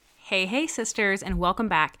Hey, sisters, and welcome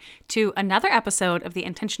back to another episode of the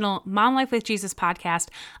Intentional Mom Life with Jesus podcast.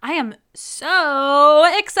 I am so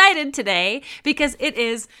excited today because it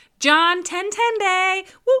is John 10:10 Day.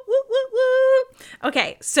 Woo, woo, woo, woo.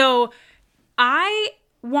 Okay, so I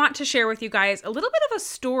want to share with you guys a little bit of a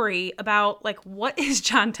story about what is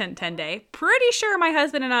John 10:10 Day. Pretty sure my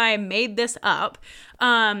husband and I made this up.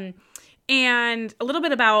 And a little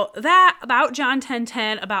bit about that, about John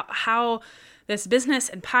 10:10, about how this business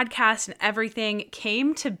and podcast and everything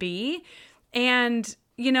came to be. And,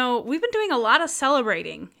 we've been doing a lot of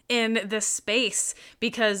celebrating in this space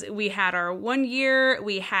because we had our 1 year,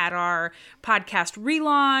 we had our podcast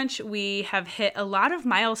relaunch, we have hit a lot of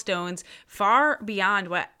milestones far beyond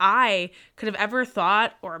what I could have ever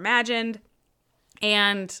thought or imagined.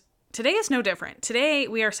 And today is no different. Today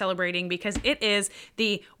we are celebrating because it is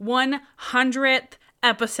the 100th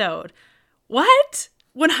episode. What?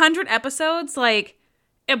 100 episodes?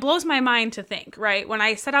 It blows my mind to think, right? When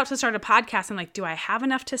I set out to start a podcast, I'm like, do I have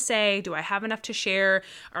enough to say? Do I have enough to share?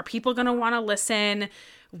 Are people going to want to listen?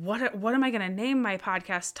 What am I going to name my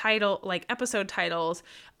podcast title, episode titles?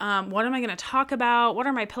 What am I going to talk about? What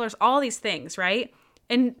are my pillars? All these things, right?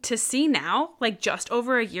 And to see now, just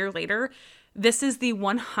over a year later, this is the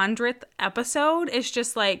 100th episode. It's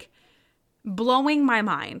just blowing my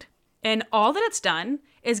mind. And all that it's done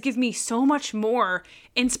is give me so much more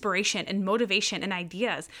inspiration and motivation and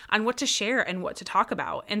ideas on what to share and what to talk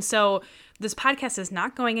about. And so this podcast is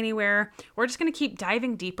not going anywhere. We're just going to keep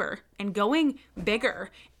diving deeper and going bigger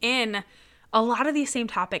in a lot of these same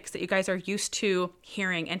topics that you guys are used to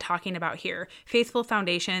hearing and talking about here. Faithful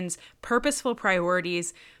foundations, purposeful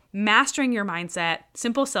priorities, mastering your mindset,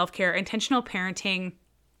 simple self-care, intentional parenting,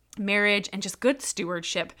 marriage, and just good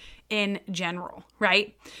stewardship in general,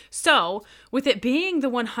 right? So with it being the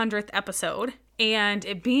 100th episode and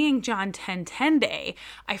it being John 10:10 Day,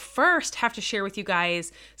 I first have to share with you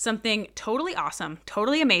guys something totally awesome,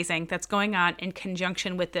 totally amazing that's going on in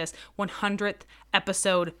conjunction with this 100th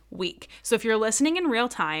episode week. So if you're listening in real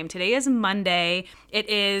time, today is Monday. It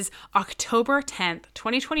is October 10th,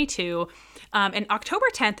 2022. And October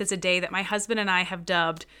 10th is a day that my husband and I have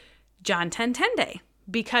dubbed John 10:10 Day,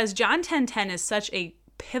 because John 10:10 is such a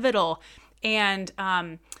pivotal and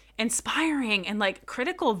inspiring and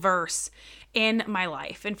critical verse in my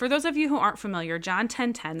life. And for those of you who aren't familiar, John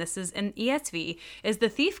 10:10, this is in ESV, is the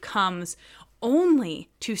thief comes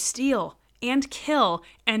only to steal and kill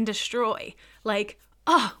and destroy.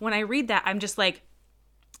 When I read that, I'm just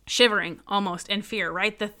shivering almost in fear,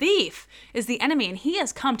 right? The thief is the enemy and he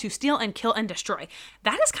has come to steal and kill and destroy.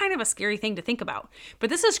 That is kind of a scary thing to think about. But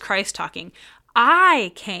this is Christ talking.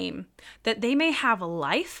 I came that they may have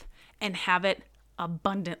life and have it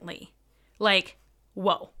abundantly.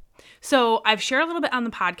 Whoa. So I've shared a little bit on the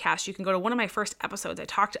podcast. You can go to one of my first episodes. I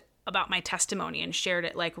talked about my testimony and shared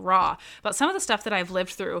it raw about some of the stuff that I've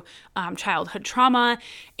lived through, childhood trauma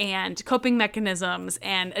and coping mechanisms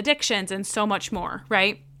and addictions and so much more,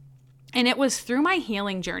 right? And it was through my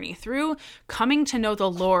healing journey, through coming to know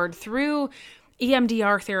the Lord, through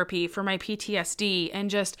EMDR therapy for my PTSD, and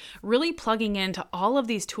just really plugging into all of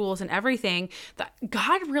these tools and everything, that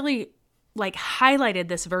God really highlighted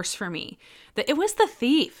this verse for me, that it was the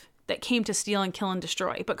thief that came to steal and kill and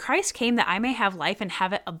destroy, but Christ came that I may have life and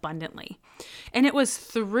have it abundantly. And it was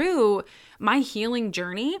through my healing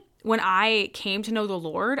journey, when I came to know the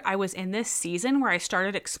Lord, I was in this season where I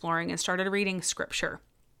started exploring and started reading scripture.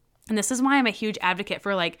 And this is why I'm a huge advocate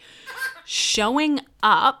for showing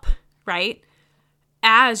up, right,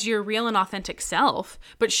 as your real and authentic self,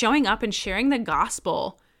 but showing up and sharing the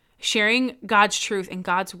gospel, sharing God's truth and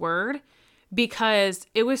God's word, because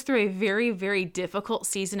it was through a very, very difficult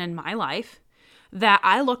season in my life that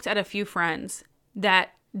I looked at a few friends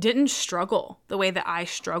that didn't struggle the way that I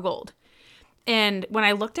struggled. And when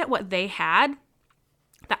I looked at what they had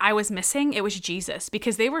that I was missing, it was Jesus,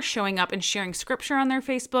 because they were showing up and sharing scripture on their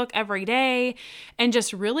Facebook every day and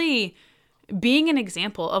just really being an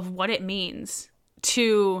example of what it means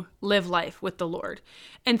to live life with the Lord.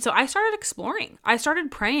 And so I started exploring. I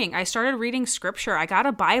started praying. I started reading scripture. I got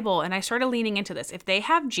a Bible and I started leaning into this. If they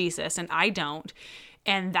have Jesus and I don't,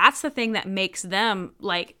 and that's the thing that makes them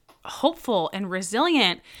hopeful and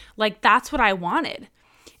resilient, that's what I wanted.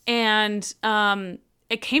 And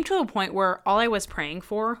it came to a point where all I was praying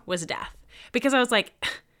for was death, because I was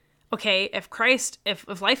okay,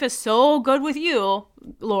 if life is so good with you,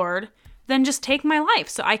 Lord, then just take my life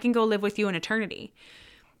so I can go live with you in eternity.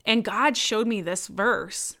 And God showed me this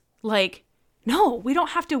verse, no, we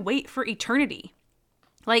don't have to wait for eternity.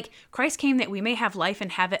 Christ came that we may have life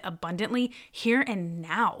and have it abundantly here and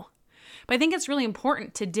now. But I think it's really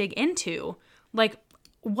important to dig into,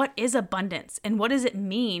 what is abundance and what does it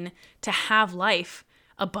mean to have life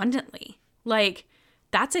abundantly? Like,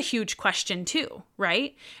 that's a huge question too,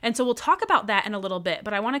 right? And so we'll talk about that in a little bit,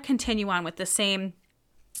 but I want to continue on with the same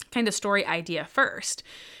kind of story idea first.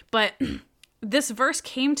 But this verse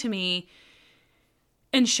came to me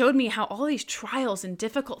and showed me how all these trials and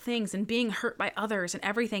difficult things and being hurt by others and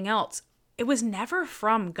everything else, it was never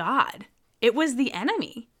from God. It was the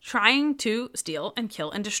enemy trying to steal and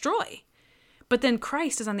kill and destroy. But then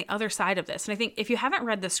Christ is on the other side of this. And I think if you haven't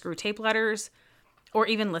read the Screw Tape letters or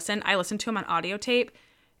even I listened to them on audio tape,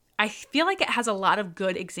 I feel like it has a lot of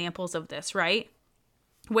good examples of this, right?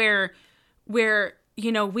 Where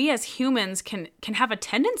we as humans can have a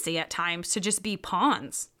tendency at times to just be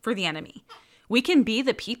pawns for the enemy. We can be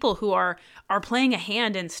the people who are playing a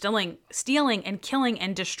hand in stealing and killing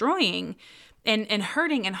and destroying and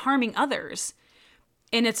hurting and harming others.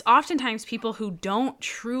 And it's oftentimes people who don't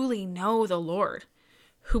truly know the Lord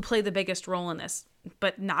who play the biggest role in this,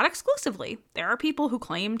 but not exclusively. There are people who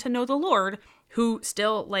claim to know the Lord who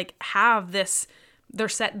still have this, they're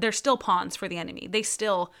still pawns for the enemy. They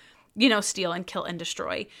still, steal and kill and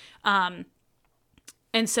destroy.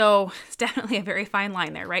 And so it's definitely a very fine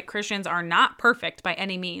line there, right? Christians are not perfect by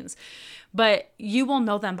any means, but you will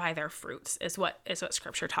know them by their fruits is what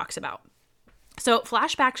scripture talks about. So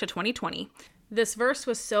flashback to 2020, this verse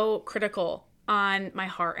was so critical on my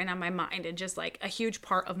heart and on my mind and just a huge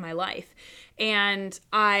part of my life. And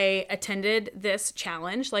I attended this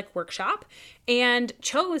challenge workshop and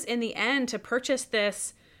chose in the end to purchase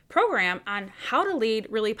this program on how to lead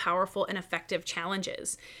really powerful and effective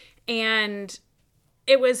challenges. And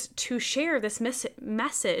it was to share this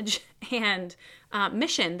message and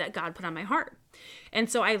mission that God put on my heart. And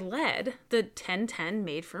so I led the 10-10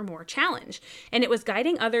 Made for More challenge. And it was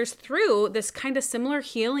guiding others through this kind of similar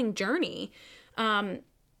healing journey. And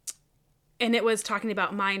it was talking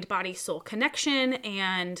about mind, body, soul connection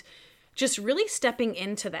and just really stepping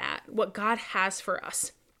into that, what God has for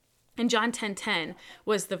us. And John 10:10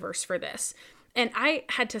 was the verse for this. And I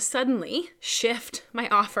had to suddenly shift my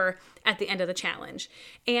offer at the end of the challenge.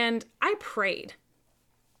 And I prayed.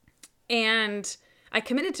 And I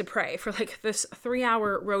committed to pray for this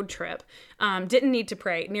 3-hour road trip. Didn't need to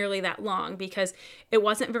pray nearly that long because it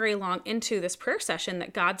wasn't very long into this prayer session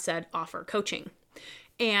that God said, offer coaching.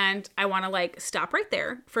 And I want to stop right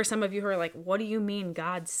there for some of you who are like, what do you mean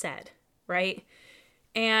God said, right?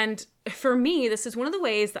 And for me, this is one of the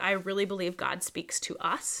ways that I really believe God speaks to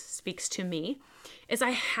us, speaks to me, is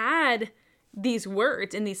I had these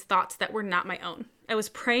words and these thoughts that were not my own. I was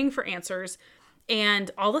praying for answers,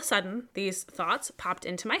 and all of a sudden, these thoughts popped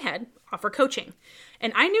into my head, offer coaching.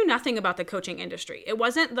 And I knew nothing about the coaching industry. It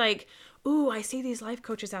wasn't ooh, I see these life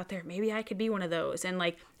coaches out there. Maybe I could be one of those. And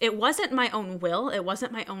it wasn't my own will. It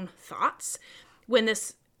wasn't my own thoughts. When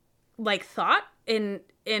this thought in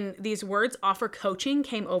these words, offer coaching,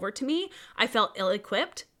 came over to me, I felt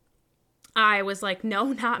ill-equipped. I was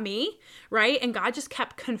no, not me, right? And God just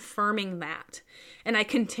kept confirming that. And I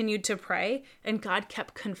continued to pray, and God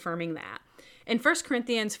kept confirming that. In 1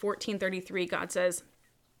 Corinthians 14:33, God says,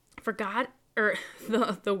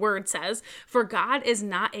 the word says, for God is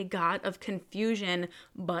not a God of confusion,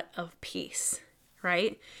 but of peace,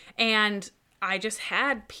 right? And I just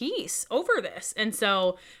had peace over this. And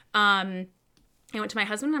so, I went to my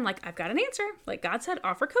husband and I'm like, I've got an answer. God said,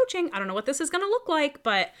 offer coaching. I don't know what this is going to look like,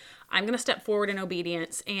 but I'm going to step forward in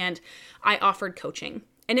obedience. And I offered coaching.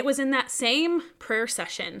 And it was in that same prayer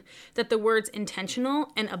session that the words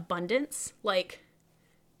intentional and abundance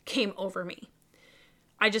came over me.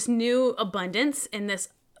 I just knew abundance in this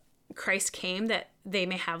Christ came that they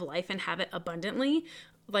may have life and have it abundantly.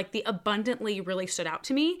 The abundantly really stood out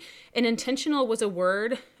to me. And intentional was a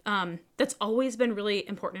word that's always been really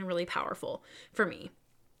important and really powerful for me.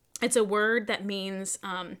 It's a word that means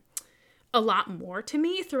a lot more to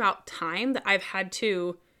me throughout time, that I've had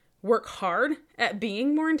to work hard at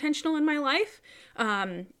being more intentional in my life.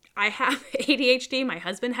 I have ADHD. My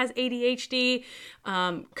husband has ADHD,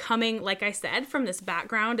 coming, like I said, from this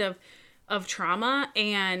background of trauma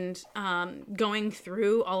and going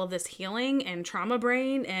through all of this healing and trauma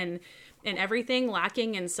brain and everything,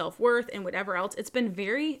 lacking in self-worth and whatever else. It's been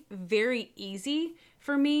very, very easy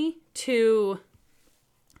for me to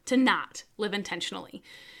not live intentionally.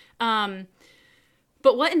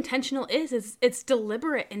 But what intentional is it's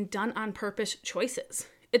deliberate and done on purpose choices.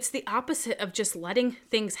 It's the opposite of just letting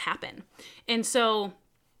things happen. And so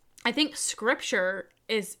I think scripture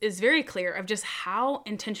is very clear of just how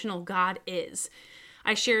intentional God is.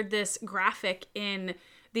 I shared this graphic in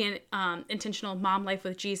the Intentional Mom Life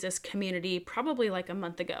with Jesus community probably a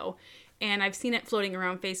month ago. And I've seen it floating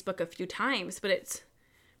around Facebook a few times, but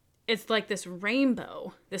it's like this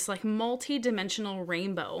rainbow, this like multi-dimensional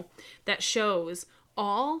rainbow that shows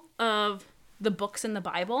all of the books in the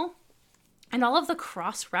Bible and all of the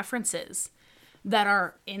cross references that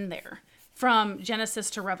are in there. From Genesis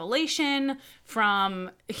to Revelation,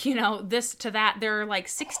 from, this to that, there are like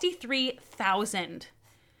 63,000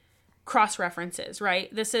 cross references,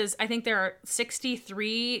 right? I think there are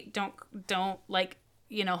 63, don't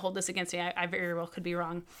hold this against me. I very well could be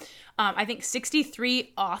wrong. I think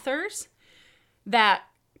 63 authors that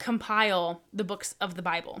compile the books of the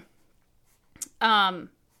Bible.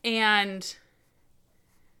 And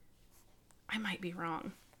I might be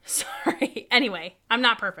wrong. Sorry. Anyway, I'm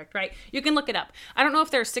not perfect, right? You can look it up. I don't know if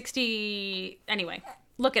there's 60. Anyway,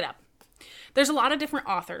 look it up. There's a lot of different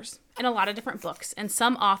authors and a lot of different books. And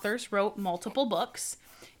some authors wrote multiple books.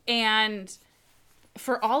 And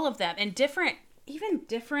for all of them, and different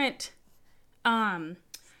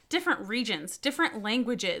regions, different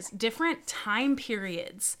languages, different time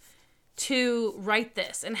periods, to write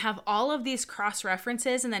this and have all of these cross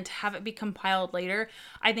references and then to have it be compiled later,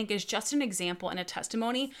 I think is just an example and a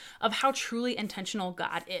testimony of how truly intentional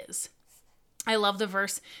God is. I love the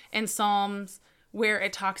verse in Psalms where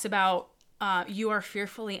it talks about you are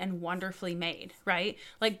fearfully and wonderfully made, right?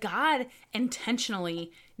 Like God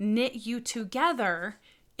intentionally knit you together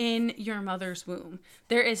in your mother's womb.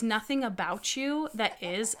 There is nothing about you that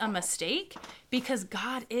is a mistake because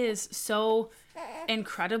God is so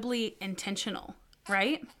incredibly intentional,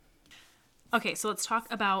 right? Okay, so let's talk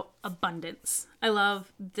about abundance. I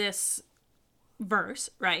love this verse,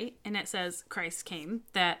 right? And it says, Christ came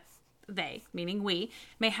that they, meaning we,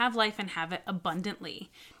 may have life and have it abundantly.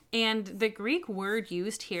 And the Greek word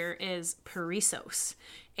used here is perissos.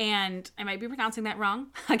 And I might be pronouncing that wrong.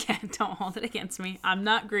 Again, don't hold it against me. I'm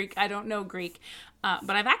not Greek. I don't know Greek. But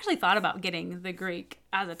I've actually thought about getting the Greek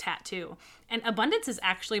as a tattoo. And abundance is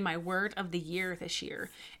actually my word of the year this year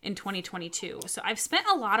in 2022. So I've spent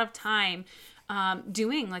a lot of time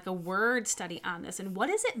doing like a word study on this. And what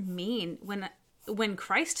does it mean when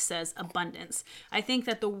Christ says abundance? I think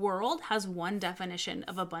that the world has one definition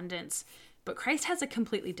of abundance, but Christ has a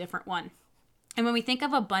completely different one. And when we think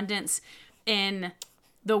of abundance in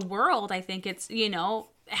the world, I think it's,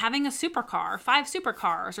 having a supercar, 5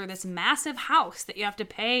 supercars, or this massive house that you have to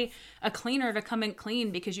pay a cleaner to come and clean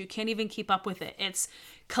because you can't even keep up with it. It's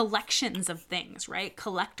collections of things, right?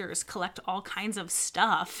 Collectors collect all kinds of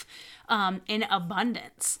stuff in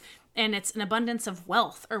abundance. And it's an abundance of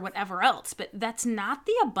wealth or whatever else. But that's not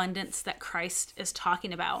the abundance that Christ is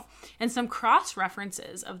talking about. And some cross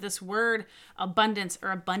references of this word abundance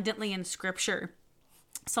or abundantly in Scripture.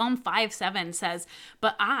 Psalm 5:7 says,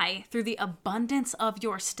 "But I, through the abundance of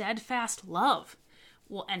your steadfast love,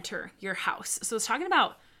 will enter your house." So it's talking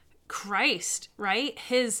about Christ, right?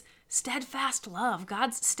 His steadfast love.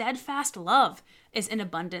 God's steadfast love is in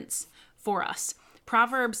abundance for us.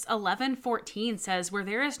 Proverbs 11:14 says, "Where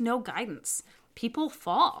there is no guidance, people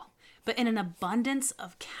fall. But in an abundance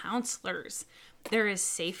of counselors, there is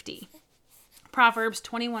safety." Proverbs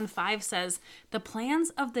 21:5 says, "The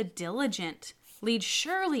plans of the diligent lead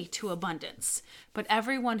surely to abundance, but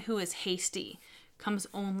everyone who is hasty comes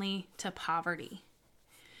only to poverty."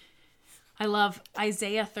 I love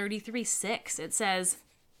Isaiah 33:6. It says,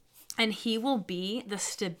 "And he will be the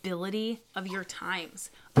stability of your times,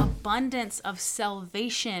 abundance of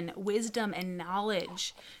salvation, wisdom, and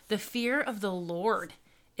knowledge. The fear of the Lord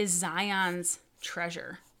is Zion's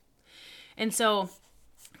treasure." And so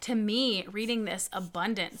to me, reading this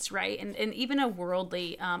abundance, right, and even a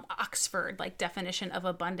worldly Oxford like definition of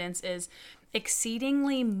abundance is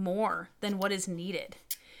exceedingly more than what is needed.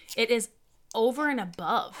 It is over and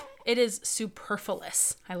above. It is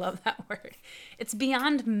superfluous. I love that word. It's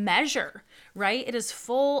beyond measure, right? It is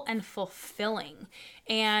full and fulfilling.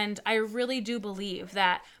 And I really do believe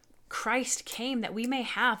that Christ came that we may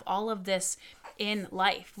have all of this in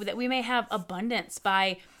life, that we may have abundance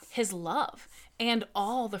by his love and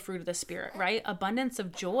all the fruit of the Spirit, right? Abundance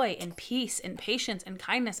of joy and peace and patience and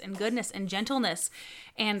kindness and goodness and gentleness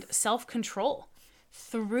and self-control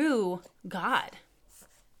through God.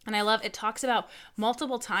 And I love, it talks about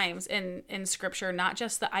multiple times in Scripture, not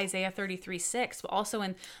just the Isaiah 33:6, but also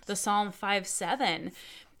in the Psalm 5:7.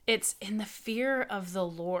 It's in the fear of the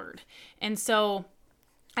Lord. And so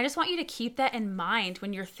I just want you to keep that in mind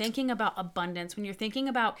when you're thinking about abundance, when you're thinking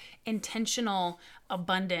about intentional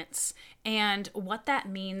abundance and what that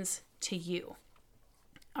means to you.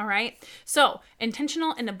 All right. So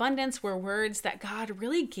intentional and abundance were words that God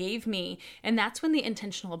really gave me. And that's when the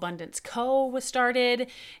Intentional Abundance Co. was started.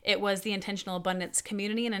 It was the Intentional Abundance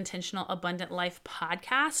Community and Intentional Abundant Life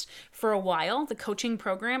podcast for a while. The coaching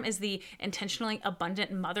program is the Intentionally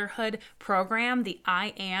Abundant Motherhood program, the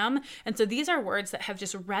I Am. And so these are words that have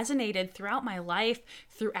just resonated throughout my life,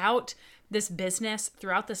 throughout this business,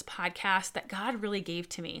 throughout this podcast that God really gave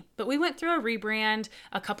to me. But we went through a rebrand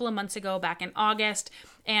a couple of months ago back in August,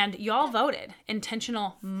 and y'all voted.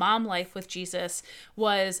 Intentional Mom Life with Jesus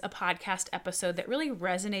was a podcast episode that really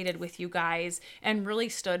resonated with you guys and really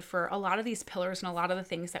stood for a lot of these pillars and a lot of the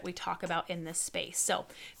things that we talk about in this space. So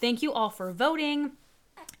thank you all for voting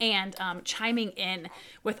and chiming in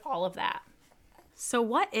with all of that. So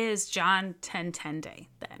what is John 10:10 Day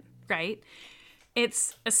then, right?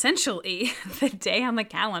 It's essentially the day on the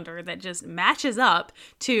calendar that just matches up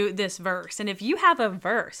to this verse. And if you have a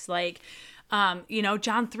verse like, John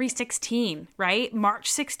 3:16, right?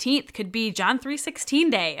 March 16th could be John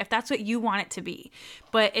 3:16 Day, if that's what you want it to be.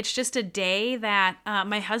 But it's just a day that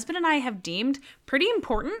my husband and I have deemed pretty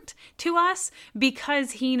important to us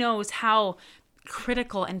because he knows how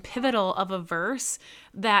critical and pivotal of a verse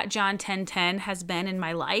that John 10:10 has been in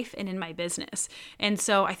my life and in my business. And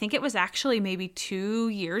so I think it was actually maybe 2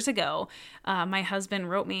 years ago, my husband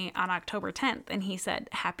wrote me on October 10th and he said,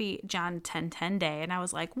 Happy John 10:10 Day. And I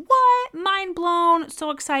was like, what? Mind blown. So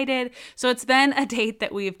excited. So it's been a date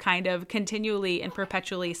that we've kind of continually and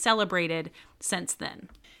perpetually celebrated since then.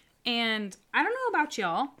 And I don't know about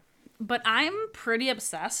y'all, but I'm pretty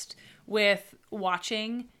obsessed with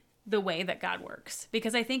watching the way that God works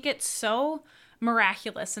because I think it's so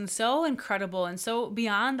miraculous and so incredible and so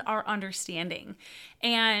beyond our understanding.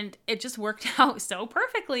 And it just worked out so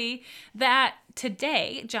perfectly that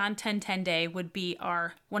today, John 10:10 Day, would be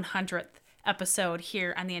our 100th episode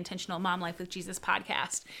here on the Intentional Mom Life with Jesus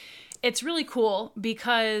podcast. It's really cool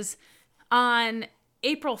because on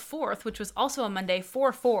April 4th, which was also a Monday,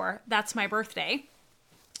 4/4, that's my birthday.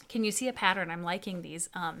 Can you see a pattern? I'm liking these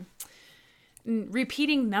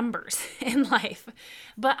repeating numbers in life.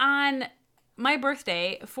 But on my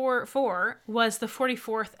birthday, 4/4, was the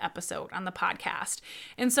 44th episode on the podcast.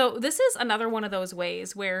 And so this is another one of those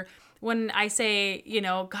ways where when I say,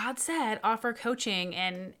 God said offer coaching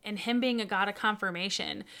and him being a God of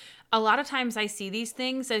confirmation, a lot of times I see these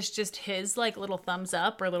things as just his like little thumbs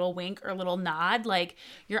up or little wink or little nod, like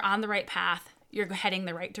you're on the right path, you're heading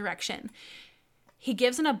the right direction. He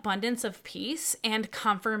gives an abundance of peace and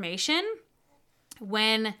confirmation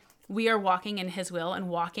when we are walking in his will and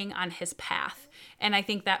walking on his path. And I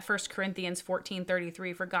think that 1 Corinthians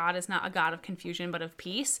 14:33, for God is not a God of confusion, but of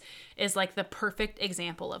peace, is like the perfect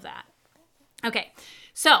example of that. Okay,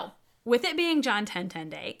 so with it being John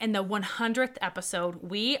 10:10 Day and the 100th episode,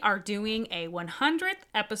 we are doing a 100th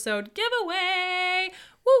episode giveaway.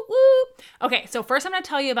 Woo woo. Okay, so first I'm going to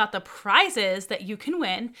tell you about the prizes that you can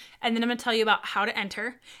win, and then I'm going to tell you about how to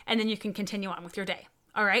enter, and then you can continue on with your day.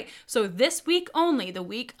 All right, so this week only, the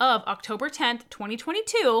week of October 10th,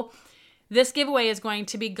 2022, this giveaway is going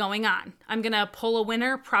to be going on. I'm going to pull a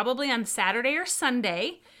winner probably on Saturday or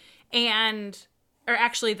Sunday, or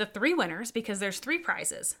actually the 3 winners because there's 3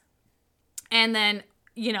 prizes. And then,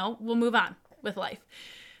 we'll move on with life.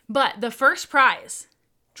 But the first prize,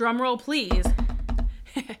 drum roll please,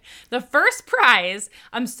 the first prize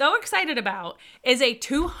I'm so excited about is a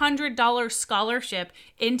 $200 scholarship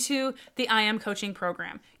into the I Am coaching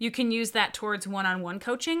program. You can use that towards one-on-one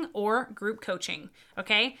coaching or group coaching.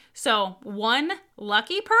 Okay, so one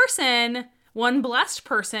lucky person, one blessed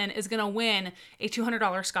person is going to win a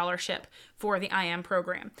 $200 scholarship for the I Am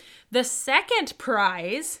program. The second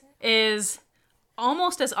prize is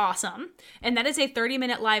almost as awesome, and that is a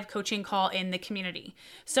 30-minute live coaching call in the community.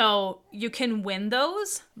 So you can win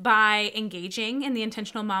those by engaging in the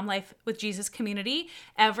Intentional Mom Life with Jesus community.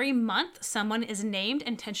 Every month, someone is named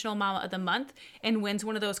Intentional Mama of the Month and wins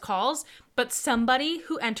one of those calls, but somebody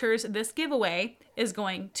who enters this giveaway is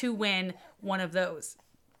going to win one of those.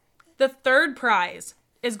 The third prize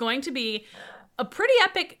is going to be a pretty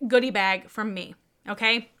epic goodie bag from me,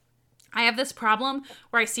 okay? I have this problem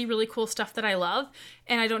where I see really cool stuff that I love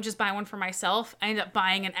and I don't just buy one for myself. I end up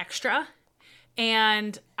buying an extra,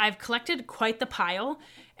 and I've collected quite the pile,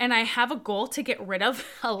 and I have a goal to get rid of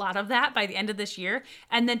a lot of that by the end of this year,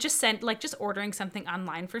 and then just ordering something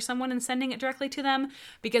online for someone and sending it directly to them,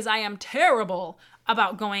 because I am terrible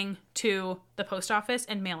about going to the post office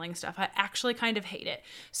and mailing stuff. I actually kind of hate it.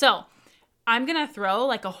 So I'm going to throw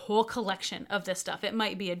like a whole collection of this stuff. It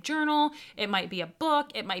might be a journal, it might be a book,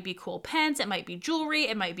 it might be cool pens, it might be jewelry,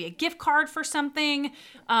 it might be a gift card for something.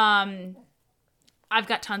 I've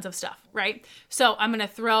got tons of stuff, right? So I'm going to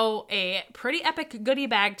throw a pretty epic goodie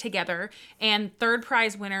bag together, and third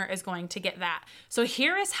prize winner is going to get that. So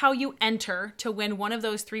here is how you enter to win one of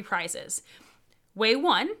those 3 prizes. Way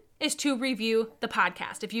 1 is to review the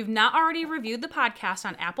podcast. If you've not already reviewed the podcast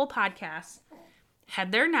on Apple Podcasts,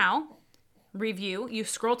 head there now. Review. You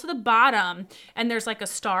scroll to the bottom and there's like a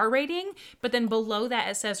star rating, but then below that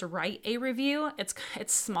it says write a review. It's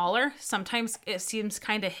smaller. Sometimes it seems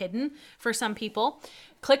kind of hidden for some people.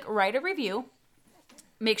 Click write a review.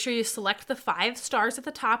 Make sure you select the 5 stars at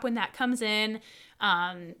the top when that comes in.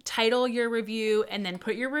 Title your review and then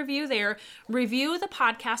put your review there. Review the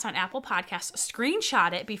podcast on Apple Podcasts.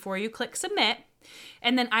 Screenshot it before you click submit.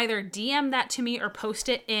 And then either DM that to me or post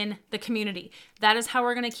it in the community. That is how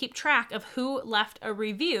we're going to keep track of who left a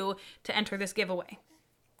review to enter this giveaway.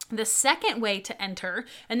 The second way to enter,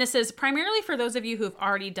 and this is primarily for those of you who've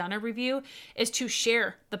already done a review, is to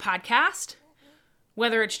share the podcast.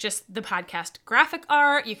 Whether it's just the podcast graphic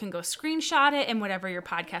art, you can go screenshot it in whatever your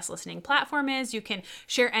podcast listening platform is. You can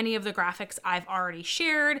share any of the graphics I've already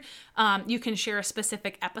shared. You can share a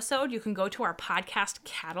specific episode. You can go to our podcast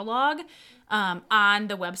catalog on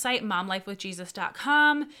the website,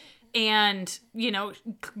 momlifewithjesus.com, and,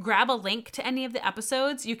 grab a link to any of the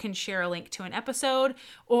episodes. You can share a link to an episode,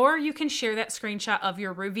 or you can share that screenshot of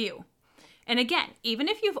your review. And again, even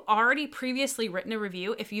if you've already previously written a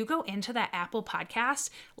review, if you go into that Apple Podcast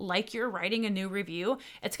like you're writing a new review,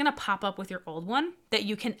 it's going to pop up with your old one that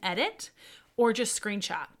you can edit or just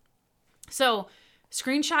screenshot. So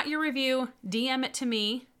screenshot your review, DM it to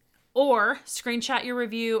me, or screenshot your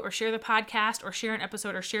review or share the podcast or share an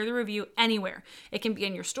episode or share the review anywhere. It can be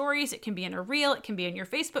in your stories, it can be in a reel, it can be in your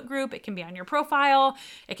Facebook group, it can be on your profile,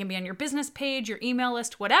 it can be on your business page, your email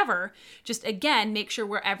list, whatever. Just again, make sure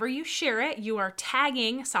wherever you share it, you are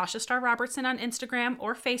tagging Sasha Star Robertson on Instagram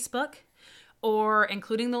or Facebook, or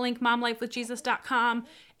including the link momlifewithjesus.com,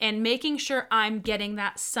 and making sure I'm getting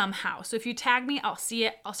that somehow. So if you tag me, I'll see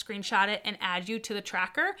it, I'll screenshot it and add you to the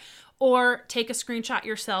tracker, or take a screenshot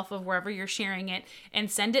yourself of wherever you're sharing it and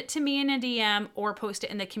send it to me in a DM or post it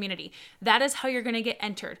in the community. That is how you're going to get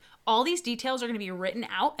entered. All these details are going to be written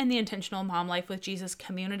out in the Intentional Mom Life with Jesus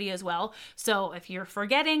community as well. So if you're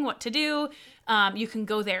forgetting what to do, you can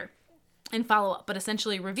go there and follow up. But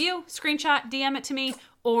essentially review, screenshot, DM it to me,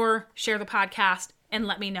 or share the podcast and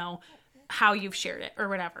let me know how you've shared it or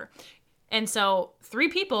whatever. And so 3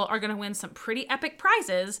 people are going to win some pretty epic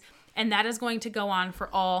prizes, and that is going to go on for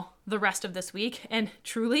all the rest of this week. And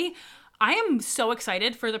truly, I am so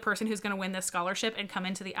excited for the person who's going to win this scholarship and come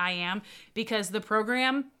into the IAM, because the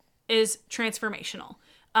program is transformational.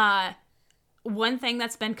 One thing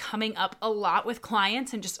that's been coming up a lot with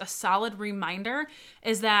clients, and just a solid reminder,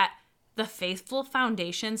 is that the faithful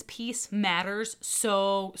foundations piece matters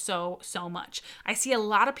so much. I see a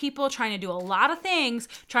lot of people trying to do a lot of things,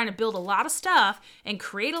 trying to build a lot of stuff and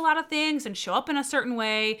create a lot of things and show up in a certain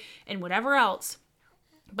way and whatever else.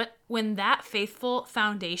 But when that faithful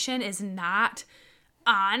foundation is not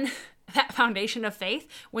on that foundation of faith,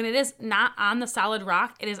 when it is not on the solid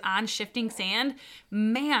rock, it is on shifting sand,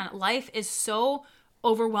 man, life is so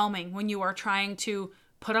overwhelming when you are trying to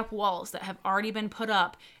put up walls that have already been put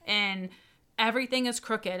up and everything is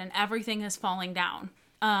crooked and everything is falling down.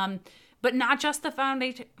 But not just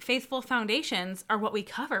the faithful foundations are what we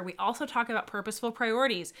cover. We also talk about purposeful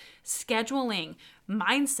priorities. Scheduling,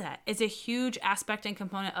 mindset is a huge aspect and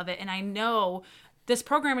component of it. And I know this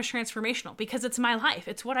program is transformational because it's my life.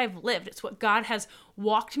 It's what I've lived. It's what God has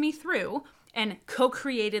walked me through and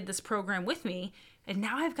co-created this program with me. And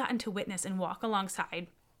now I've gotten to witness and walk alongside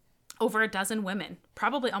over a dozen women,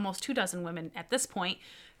 probably almost 24 women at this point,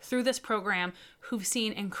 through this program, who've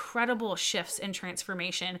seen incredible shifts and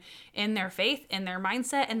transformation in their faith, in their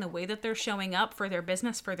mindset, and the way that they're showing up for their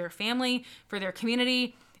business, for their family, for their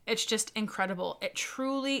community. It's just incredible. It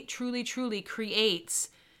truly creates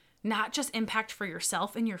not just impact for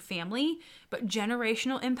yourself and your family, but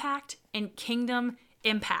generational impact and kingdom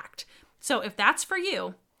impact. So if that's for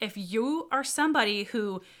you, if you are somebody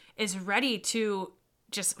who is ready to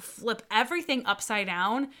just flip everything upside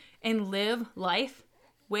down and live life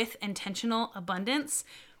with intentional abundance,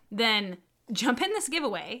 then jump in this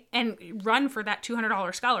giveaway and run for that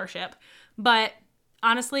 $200 scholarship. But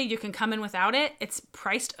honestly, you can come in without it. It's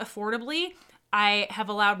priced affordably. I have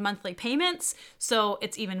allowed monthly payments, so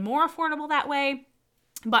it's even more affordable that way.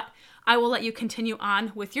 But I will let you continue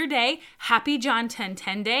on with your day. Happy John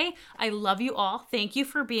 10:10 Day. I love you all. Thank you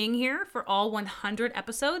for being here for all 100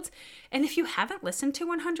 episodes. And if you haven't listened to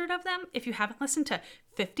 100 of them, if you haven't listened to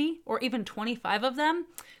 50 or even 25 of them,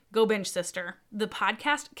 go binge, sister. The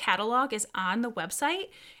podcast catalog is on the website,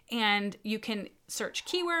 and you can search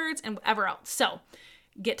keywords and whatever else. So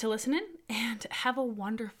get to listening and have a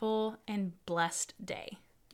wonderful and blessed day.